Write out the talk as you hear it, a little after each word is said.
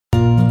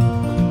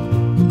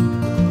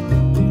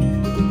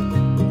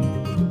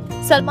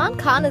Salman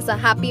Khan is a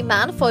happy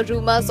man, for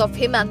rumors of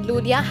him and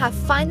Lulia have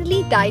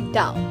finally died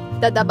down.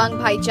 The Dabangg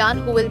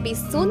Bhaijan, who will be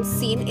soon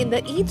seen in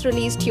the Eid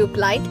release Tube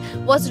Light,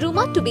 was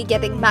rumored to be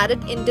getting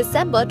married in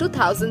December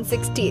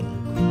 2016.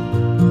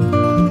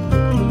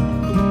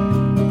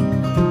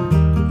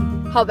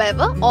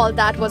 However, all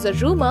that was a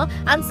rumor,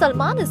 and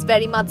Salman is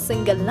very much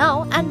single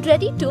now and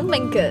ready to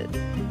mingle.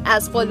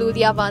 As for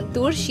Lulia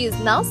Vantur, she is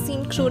now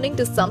seen crooning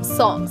to some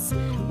songs.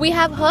 We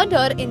have heard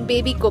her in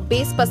Baby Ko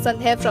Bes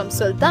Pasand Hai from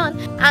Sultan,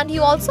 and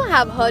you also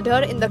have heard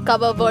her in the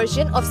cover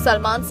version of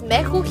Salman's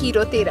Main Hu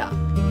Hero Tera.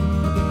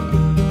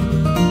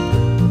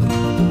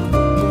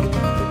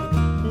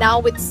 Now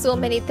with so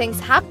many things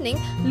happening,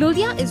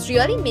 Lulia is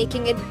really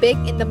making it big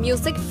in the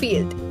music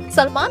field.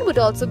 Salman would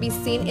also be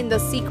seen in the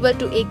sequel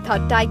to Ek Tha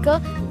Tiger,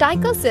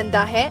 Tiger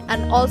Zinda Hai,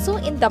 and also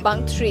in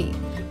Dabangg 3.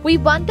 We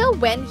wonder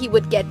when he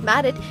would get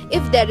married,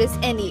 if there is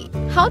any.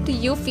 How do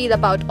you feel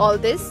about all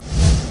this?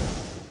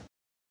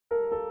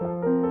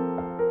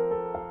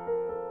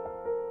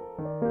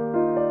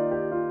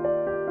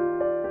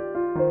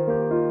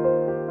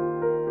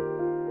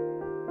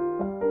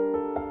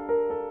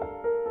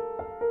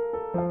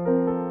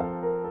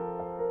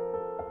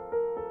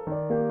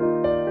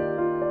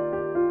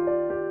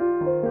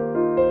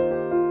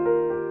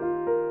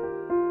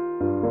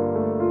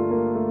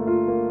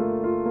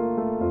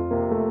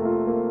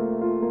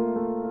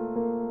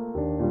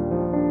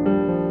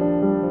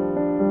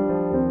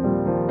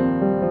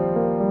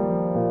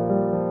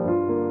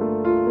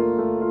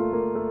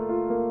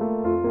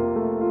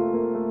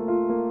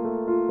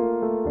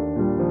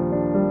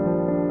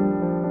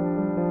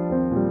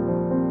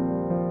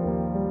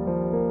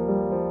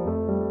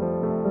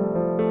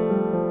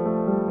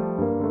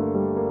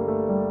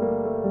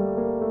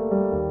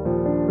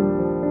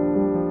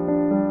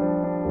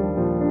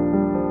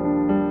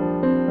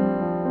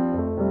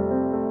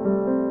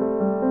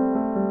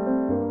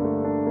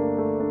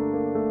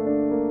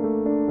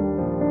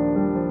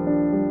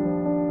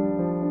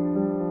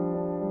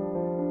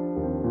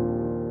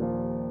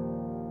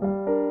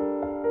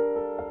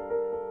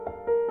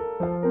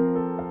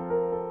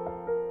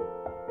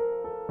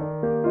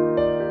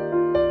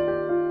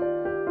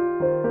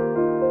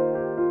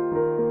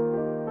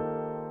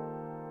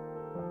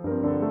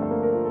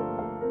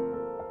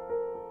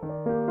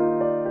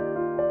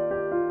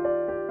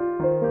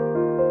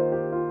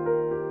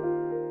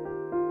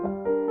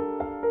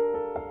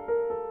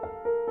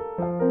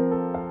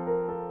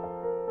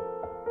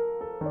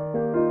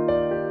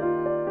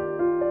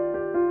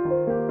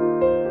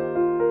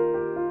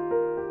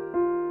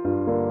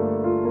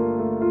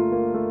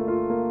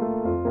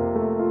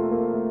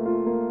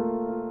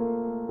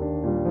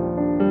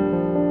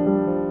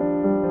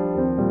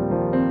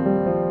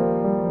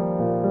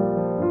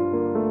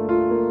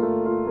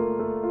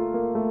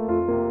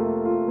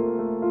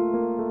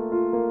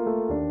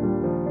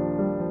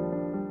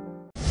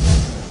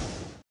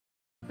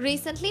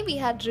 Recently, we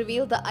had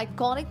revealed the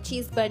iconic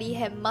Cheez Badi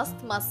Hai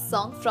Mast Mast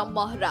song from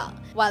Mohra.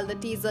 While the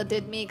teaser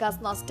did make us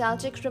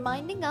nostalgic,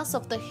 reminding us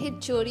of the hit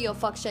Chori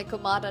of Akshay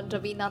Kumar and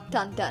Raveena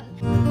Tandon.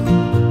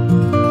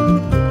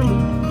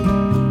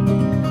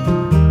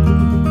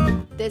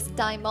 This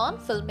time on,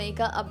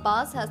 filmmaker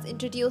Abbas has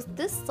introduced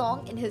this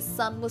song in his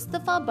son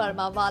Mustafa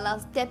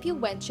Barmawala's debut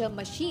venture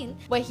Machine,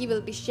 where he will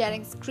be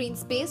sharing screen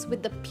space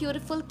with the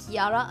beautiful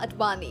Kiara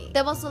Advani.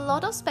 There was a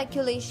lot of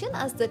speculation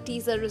as the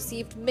teaser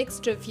received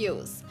mixed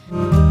reviews.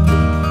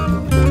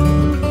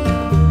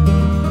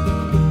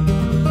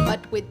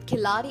 But with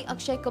Khiladi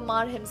Akshay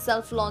Kumar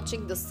himself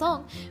launching the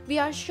song, we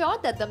are sure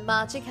that the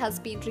magic has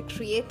been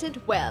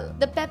recreated well.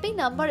 The peppy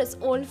number is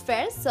old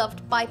fare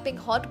served piping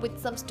hot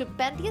with some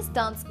stupendous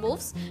dance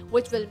moves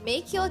which will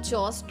make your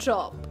jaws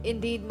drop.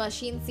 Indeed,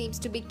 Machine seems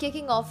to be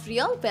kicking off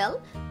real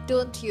well.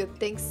 Don't you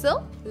think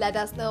so? Let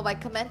us know by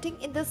commenting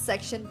in the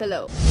section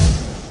below.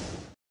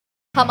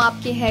 Hum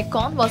Aapke Hain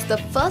Kaun was the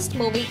first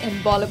movie in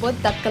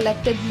Bollywood that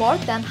collected more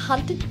than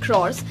 100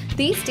 crores.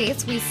 These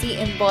days, we see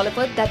in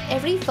Bollywood that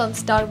every film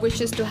star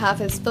wishes to have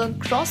his film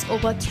cross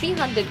over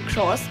 300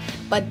 crores.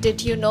 But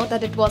did you know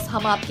that it was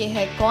Hum Aapke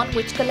Hain Kaun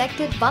which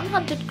collected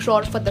 100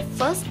 crore for the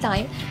first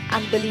time?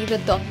 And believe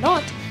it or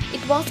not,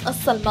 it was a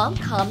Salman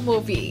Khan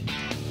movie.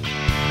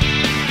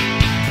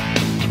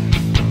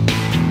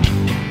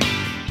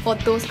 For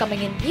those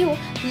coming in new,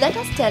 let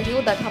us tell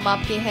you that Hum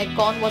Aapke Hain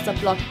Kaun was a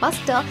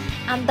blockbuster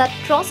and that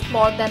crossed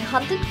more than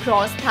 100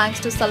 crores thanks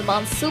to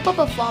Salman's super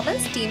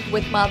performance teamed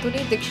with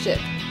Madhuri Dixit.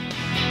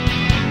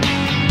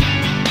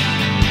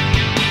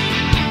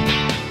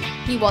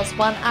 He was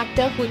one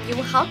actor who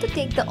knew how to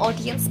take the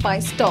audience by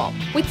storm.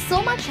 With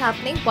so much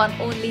happening, one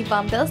only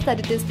wonders that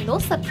it is no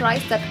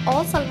surprise that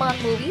all Salman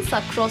movies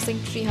are crossing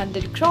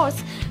 300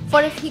 crores.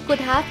 For if he could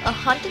have a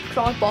 100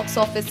 crore box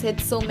office hit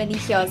so many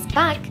years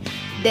back,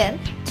 then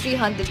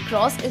 300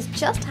 crores is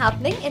just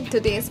happening in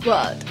today's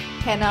world.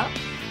 Hai na?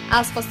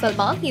 As for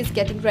Salman, he is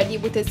getting ready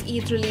with his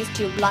Eid release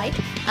Tube Light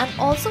and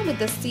also with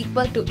the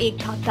sequel to Ek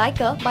Tha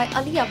Tiger by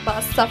Ali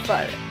Abbas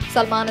Safar.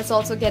 Salman is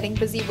also getting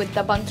busy with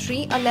Dabangg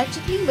 3,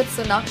 allegedly with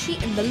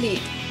Sonakshi in the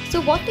lead. So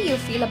what do you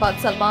feel about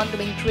Salman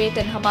doing great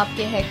in Hum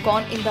Aapke Hai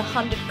Kaun in the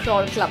 100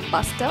 crore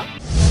clubbuster?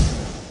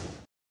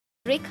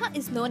 Rekha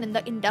is known in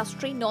the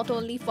industry not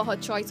only for her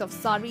choice of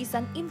saris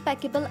and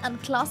impeccable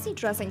and classy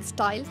dressing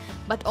style,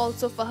 but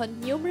also for her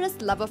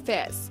numerous love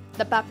affairs.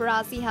 The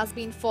paparazzi has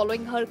been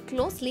following her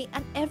closely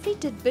and every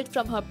tidbit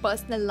from her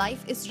personal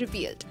life is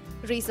revealed.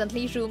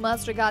 Recently,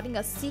 rumors regarding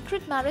a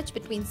secret marriage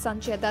between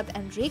Sanjay Dutt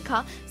and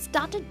Rekha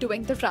started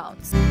doing the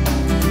rounds.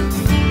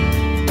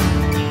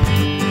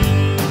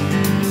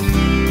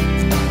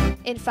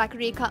 In fact,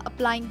 Rekha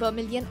applying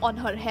vermilion on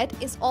her head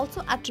is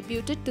also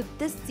attributed to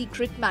this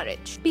secret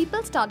marriage.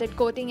 People started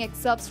quoting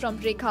excerpts from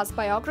Rekha's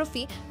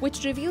biography,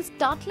 which reveals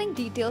startling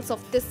details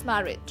of this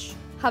marriage.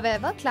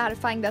 However,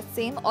 clarifying the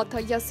same,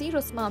 author Yasir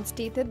Usman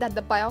stated that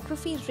the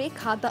biography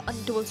Rekha, The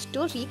Untold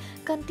Story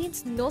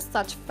contains no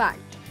such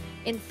fact.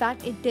 In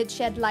fact, it did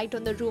shed light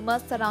on the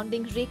rumors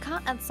surrounding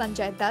Rekha and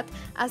Sanjay Dutt,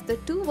 as the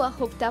two were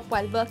hooked up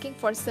while working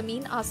for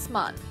Zameen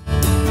Asmaan.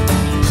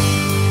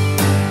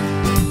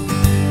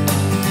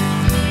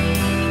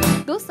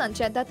 Though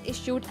Sanjay Dutt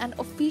issued an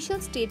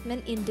official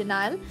statement in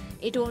denial,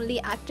 it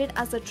only acted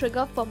as a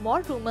trigger for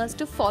more rumors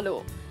to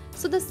follow.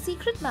 So the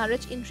secret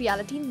marriage in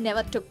reality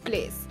never took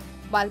place.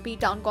 While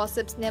B-Town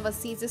gossips never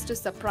ceases to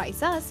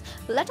surprise us,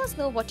 let us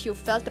know what you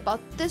felt about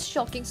this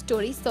shocking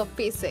story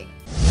surfacing.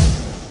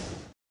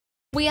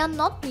 We are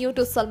not new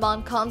to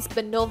Salman Khan's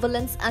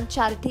benevolence and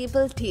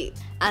charitability,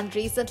 and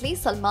recently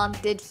Salman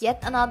did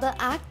yet another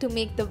act to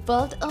make the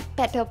world a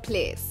better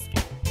place.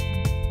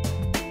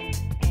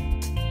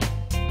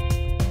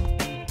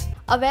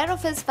 Aware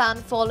of his fan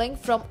following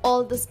from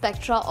all the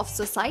spectra of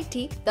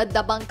society, the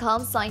Dabangg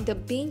Khan signed a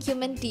Being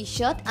Human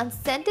t-shirt and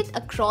sent it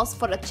across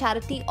for a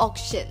charity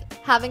auction.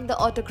 Having the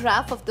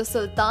autograph of the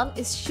Sultan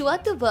is sure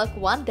to work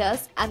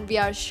wonders, and we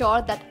are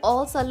sure that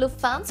all Sallu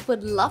fans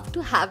would love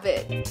to have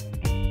it.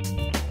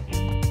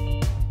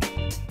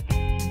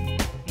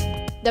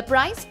 The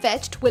prize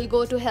fetched will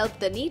go to help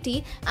the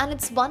needy, and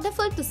it's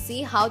wonderful to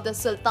see how the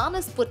Sultan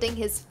is putting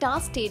his star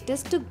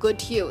status to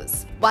good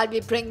use. While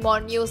we bring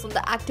more news on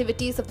the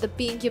activities of the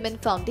Being Human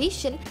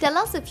Foundation, tell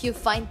us if you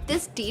find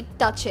this deed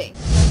touching.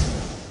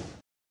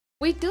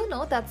 We do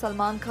know that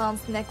Salman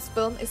Khan's next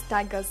film is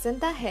Tiger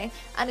Zinda Hai,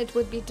 and it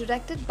would be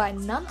directed by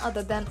none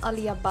other than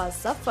Ali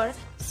Abbas Zafar.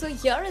 So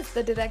here is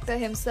the director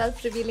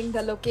himself revealing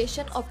the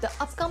location of the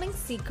upcoming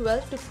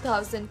sequel to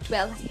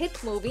 2012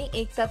 hit movie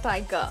Ek Tha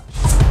Tiger.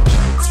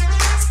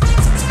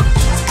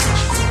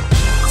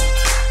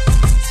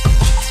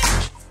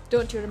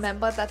 Don't you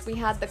remember that we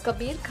had the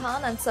Kabir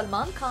Khan and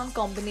Salman Khan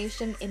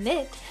combination in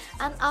it?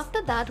 And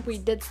after that we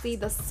did see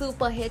the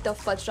super hit of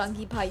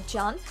Bajrangi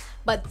Bhaijaan.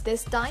 But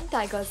this time,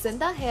 Tiger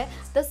Zinda Hai,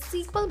 the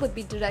sequel would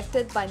be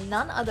directed by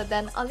none other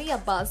than Ali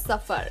Abbas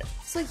Zafar.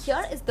 So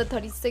here is the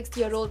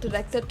 36-year-old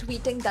director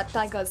tweeting that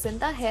Tiger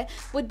Zinda Hai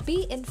would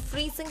be in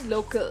freezing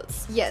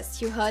locals.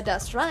 Yes, you heard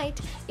us right.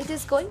 It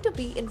is going to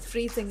be in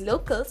freezing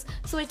locals,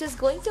 so it is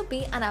going to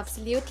be an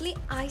absolutely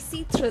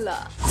icy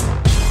thriller.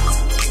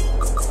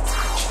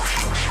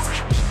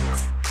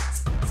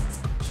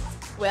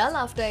 Well,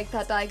 after Ek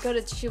Tha Tiger,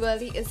 it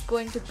surely is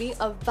going to be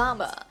a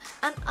vammer.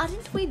 And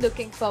aren't we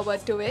looking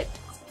forward to it?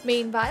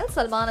 Meanwhile,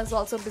 Salman is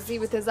also busy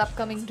with his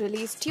upcoming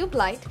release Tube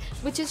Light,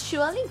 which is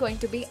surely going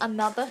to be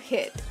another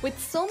hit. With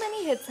so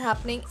many hits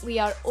happening, we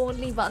are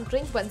only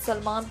wondering when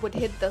Salman would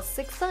hit the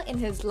sixer in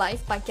his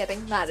life by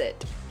getting married.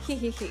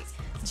 Hehehe,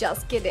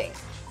 just kidding.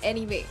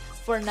 Anyway,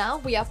 for now,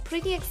 we are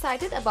pretty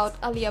excited about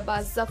Ali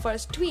Abbas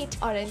Zafar's tweet,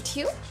 aren't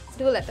you?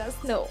 Do let us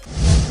know.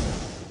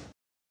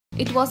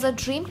 It was a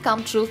dream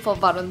come true for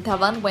Varun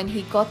Dhawan when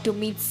he got to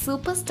meet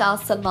superstar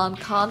Salman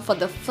Khan for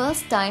the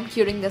first time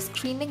during the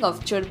screening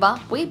of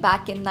Judba way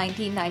back in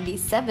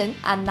 1997,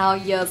 and now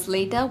years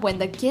later when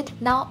the kid,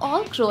 now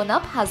all grown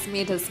up, has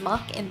made his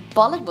mark in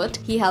Bollywood,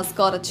 he has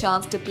got a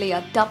chance to play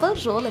a double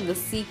role in the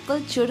sequel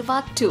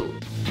Judba 2.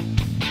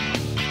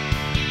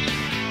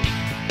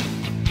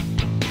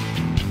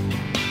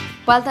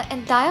 While the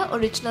entire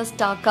original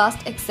star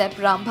cast except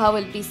Rambha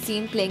will be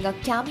seen playing a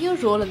cameo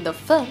role in the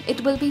film,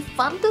 it will be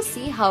fun to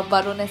see how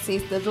Varun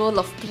essays the role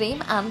of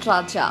Prem and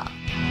Raja.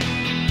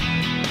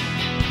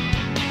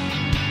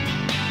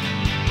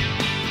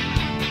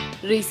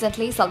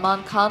 Recently,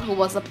 Salman Khan, who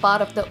was a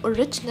part of the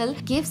original,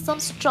 gave some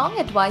strong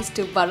advice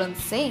to Varun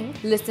saying,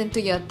 "Listen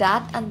to your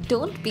dad and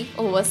don't be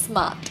over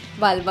smart."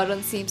 While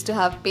Varun seems to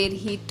have paid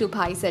heed to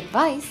Bhai's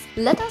advice,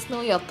 let us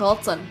know your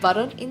thoughts on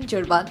Varun in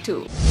Judba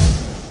 2.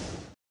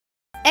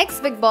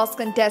 Ex-Big Boss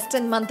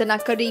contestant Mandana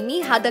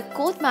Karimi had a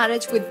court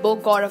marriage with Bo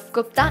Gaurav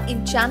Gupta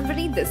in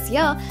January this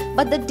year,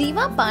 but the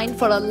diva pined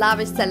for a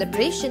lavish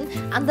celebration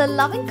and the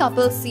loving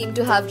couple seemed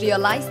to have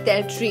realized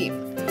their dream.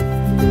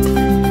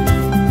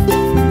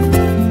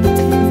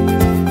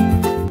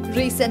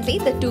 Recently,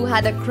 the two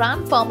had a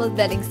grand formal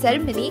wedding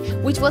ceremony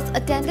which was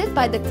attended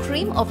by the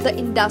cream of the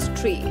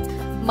industry.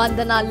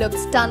 Mandana looked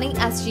stunning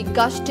as she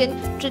gushed in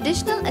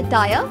traditional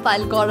attire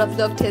while Gaurav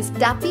looked his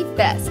dappy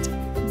best.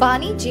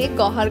 Bani J.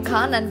 Gauhar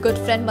Khan and good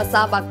friend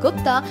Masaba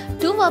Gupta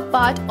too were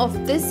part of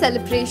this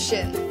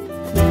celebration.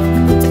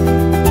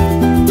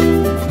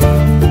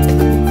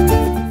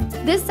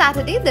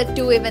 Saturday, the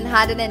two even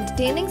had an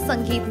entertaining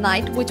Sangeet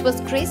night which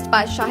was graced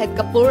by Shahid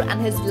Kapoor and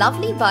his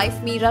lovely wife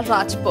Meera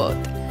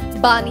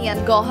Rajput. Bani and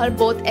Gauhar,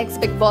 both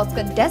ex-Bigg Boss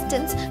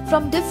contestants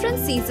from different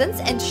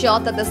seasons,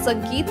 ensured that the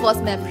Sangeet was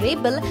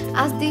memorable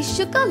as they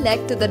shook a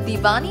leg to the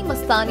Diwani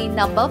Mastani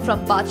number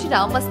from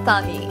Bajirao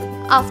Mastani.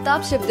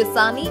 Aftab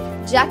Shivdasani,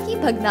 Jackie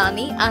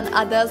Bhagnani and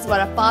others were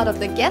a part of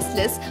the guest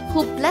list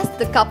who blessed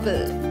the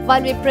couple.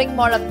 While we bring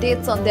more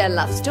updates on their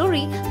love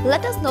story,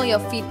 let us know your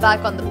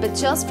feedback on the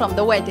pictures from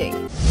the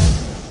wedding.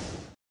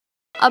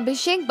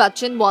 Abhishek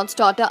Bachchan wants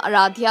daughter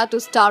Aradhya to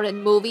star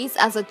in movies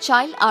as a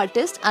child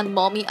artist, and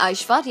mommy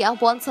Aishwarya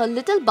wants her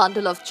little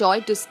bundle of joy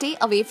to stay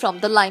away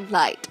from the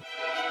limelight.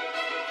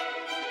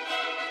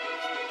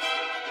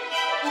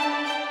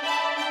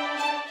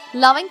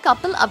 Loving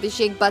couple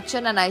Abhishek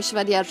Bachchan and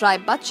Aishwarya Rai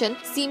Bachchan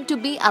seem to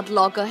be at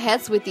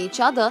loggerheads with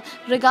each other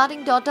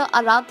regarding daughter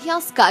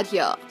Aradhya's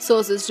career.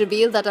 Sources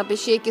reveal that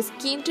Abhishek is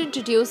keen to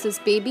introduce his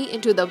baby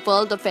into the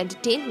world of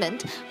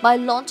entertainment by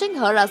launching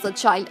her as a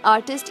child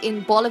artist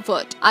in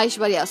Bollywood.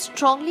 Aishwarya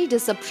strongly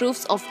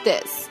disapproves of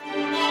this.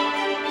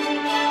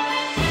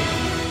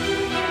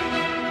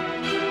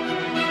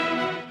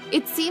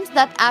 It seems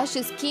that Ash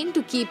is keen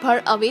to keep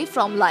her away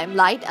from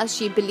limelight as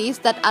she believes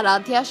that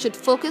Aradhya should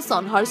focus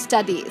on her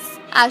studies.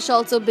 Ash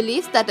also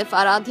believes that if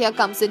Aradhya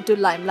comes into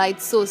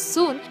limelight so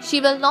soon, she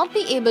will not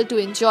be able to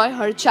enjoy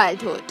her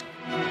childhood.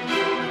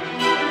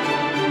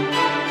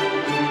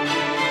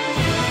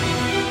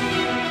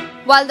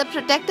 While the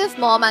protective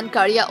mom and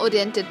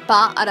career-oriented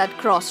pa are at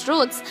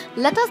crossroads,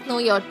 let us know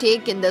your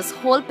take in this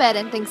whole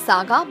parenting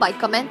saga by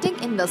commenting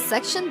in the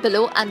section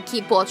below, and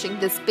keep watching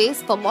this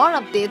space for more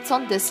updates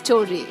on this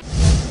story.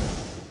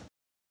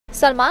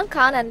 Salman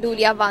Khan and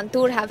Lulia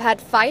Vantur have had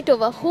fight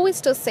over who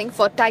is to sing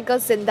for Tiger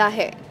Zinda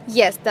Hai.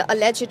 Yes, the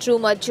alleged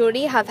rumor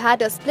jury have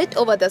had a split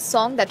over the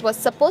song that was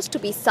supposed to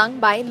be sung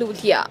by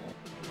Lulia.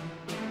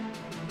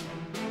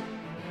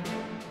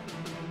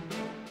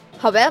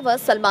 However,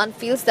 Salman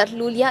feels that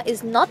Lulia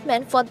is not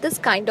meant for this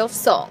kind of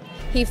song.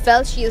 He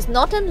felt she is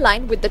not in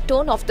line with the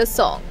tone of the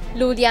song.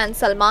 Lulia and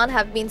Salman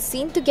have been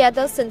seen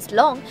together since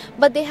long,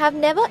 but they have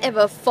never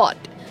ever fought.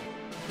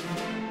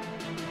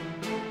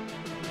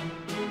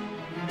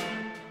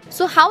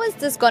 So how is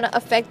this gonna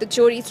affect the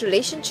jury's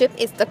relationship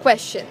is the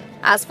question.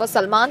 As for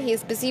Salman, he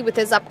is busy with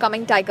his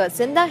upcoming Tiger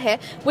Zinda Hai,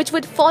 which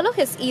would follow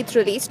his Eid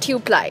release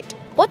Tube Light.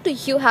 What do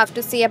you have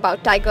to say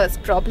about Tiger's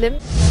problem?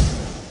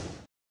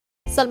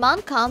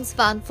 Salman Khan's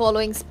fan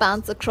following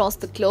spans across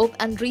the globe,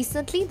 and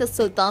recently the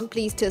Sultan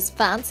pleased his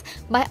fans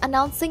by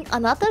announcing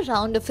another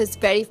round of his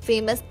very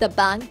famous The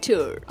Bang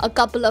tour. A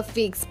couple of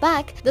weeks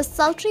back, the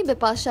sultry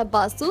Bipasha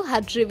Basu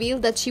had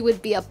revealed that she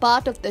would be a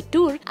part of the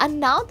tour, and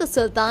now the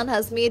Sultan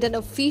has made an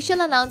official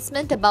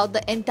announcement about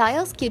the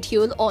entire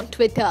schedule on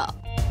Twitter.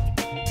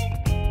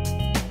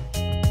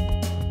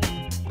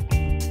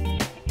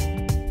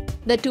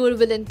 The tour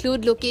will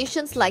include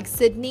locations like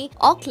Sydney,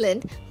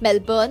 Auckland,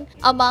 Melbourne,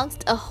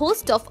 amongst a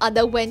host of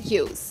other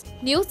venues.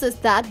 News is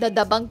that the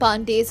Dabang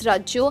Pandey's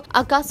Rajyo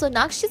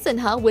Akasonakshi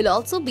Sinha will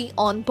also be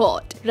on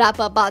board.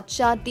 Rapper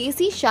Badshah,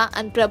 Desi Shah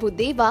and Prabhu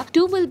Deva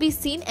too will be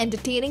seen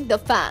entertaining the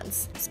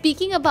fans.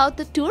 Speaking about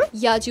the tour,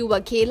 Yaju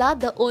Waghela,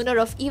 the owner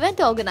of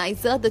event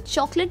organizer The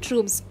Chocolate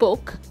Room,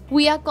 spoke.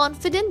 "We are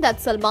confident that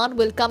Salman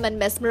will come and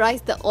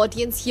mesmerize the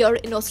audience here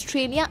in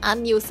Australia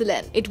and New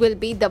Zealand. It will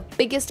be the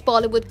biggest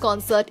Bollywood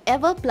concert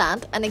ever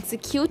planned and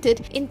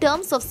executed in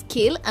terms of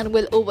scale and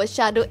will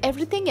overshadow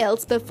everything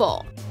else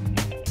before."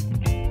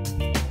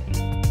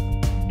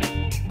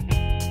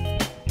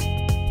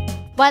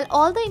 While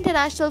all the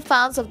international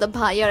fans of the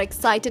Bhai are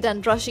excited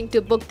and rushing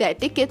to book their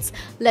tickets,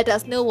 let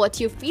us know what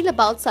you feel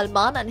about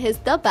Salman and his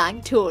The Bang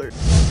tour.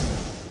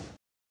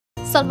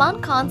 Salman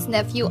Khan's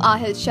nephew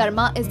Ahil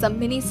Sharma is a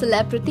mini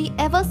celebrity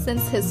ever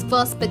since his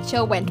first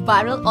picture went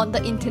viral on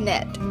the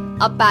internet.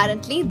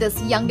 Apparently,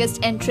 this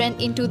youngest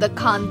entrant into the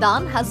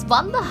Khandan has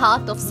won the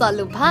heart of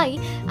Salu Bhai,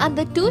 and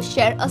the two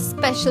share a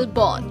special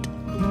bond.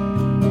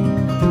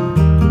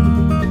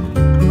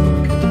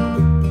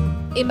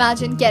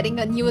 Imagine getting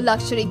a new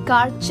luxury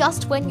car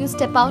just when you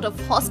step out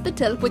of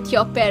hospital with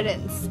your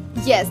parents.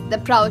 Yes, the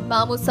proud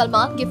Mamu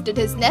Salman gifted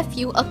his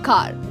nephew a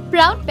car.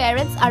 Proud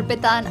parents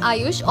Arpita and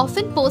Ayush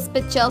often post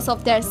pictures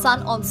of their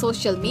son on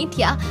social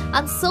media,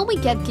 and so we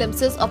get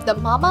glimpses of the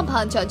Mama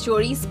Bhanja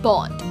jody's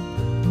bond.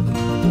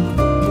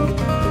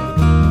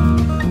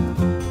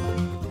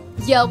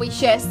 Here we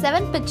share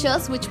 7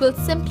 pictures which will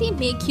simply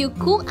make you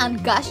coo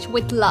and gush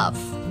with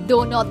love.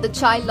 Though not the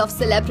child of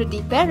celebrity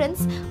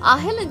parents,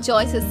 Ahil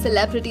enjoys his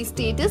celebrity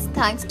status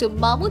thanks to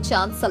Mamu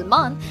Chan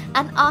Salman,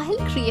 and Ahil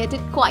created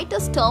quite a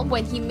storm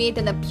when he made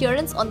an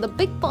appearance on the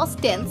Bigg Boss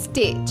 10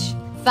 stage.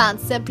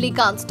 Fans simply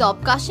can't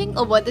stop gushing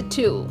over the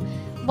two.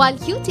 While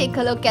you take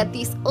a look at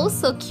these oh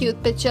so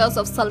cute pictures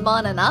of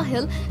Salman and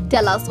Ahil,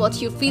 tell us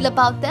what you feel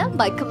about them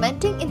by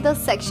commenting in the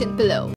section below.